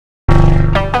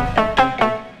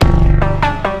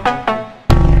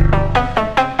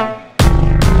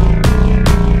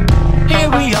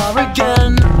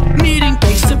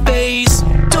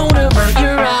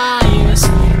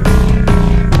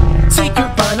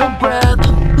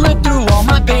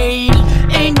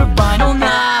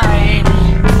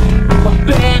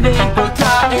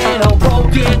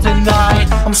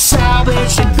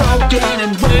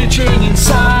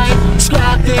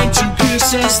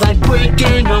This is like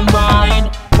breaking a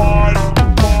mind.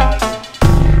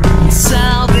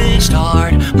 Salvaged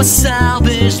heart, my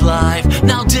salvaged life,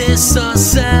 now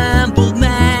disassembled,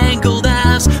 mangled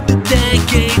as the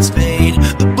decades fade,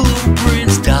 the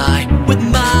blueprints die, with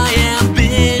my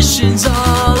ambitions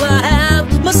all I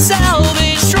have, my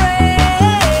salvaged trade,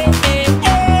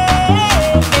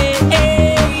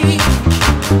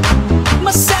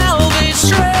 my salvaged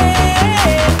trade,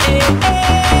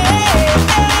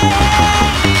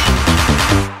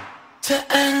 to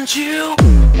end you.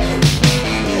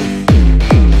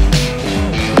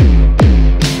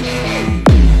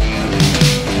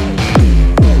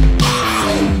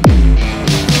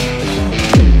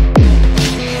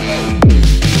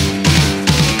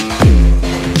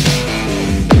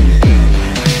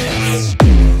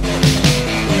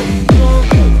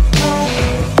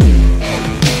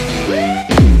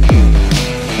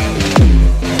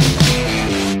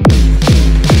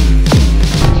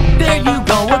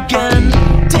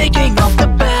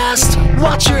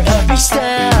 Watch your every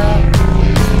step.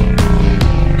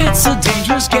 It's a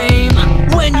dangerous game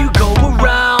when you go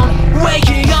around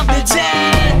waking up the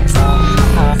dead.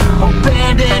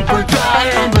 Abandoned,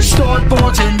 forgotten, restored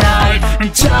for tonight,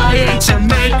 and trying to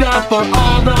make up for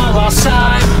all the lost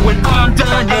time. When I'm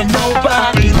done, yeah,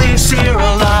 nobody lives here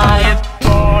alive.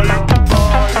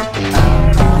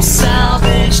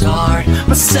 Salvaged heart,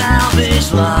 my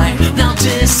salvaged life, now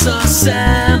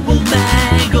disassembled,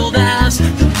 mangled as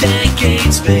the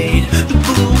decades fade, the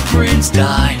blueprints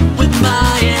die, with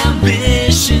my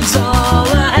ambitions all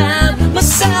I have, my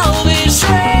salvaged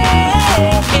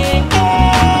trade,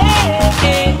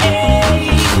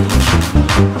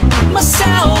 my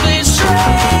salvaged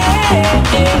trade,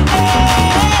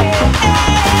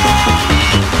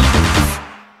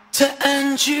 to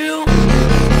end you.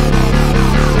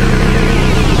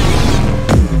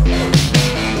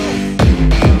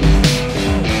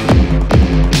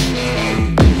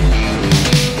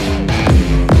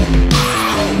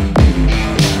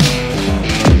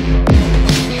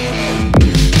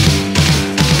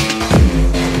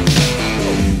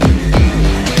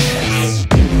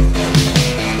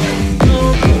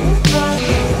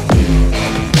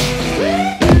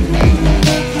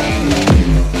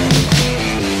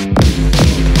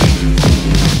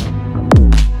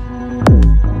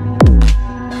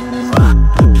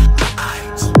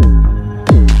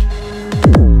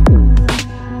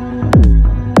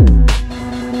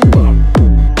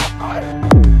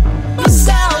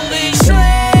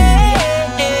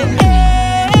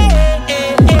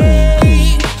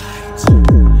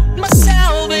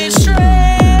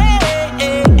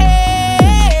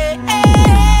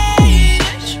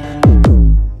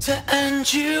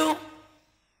 You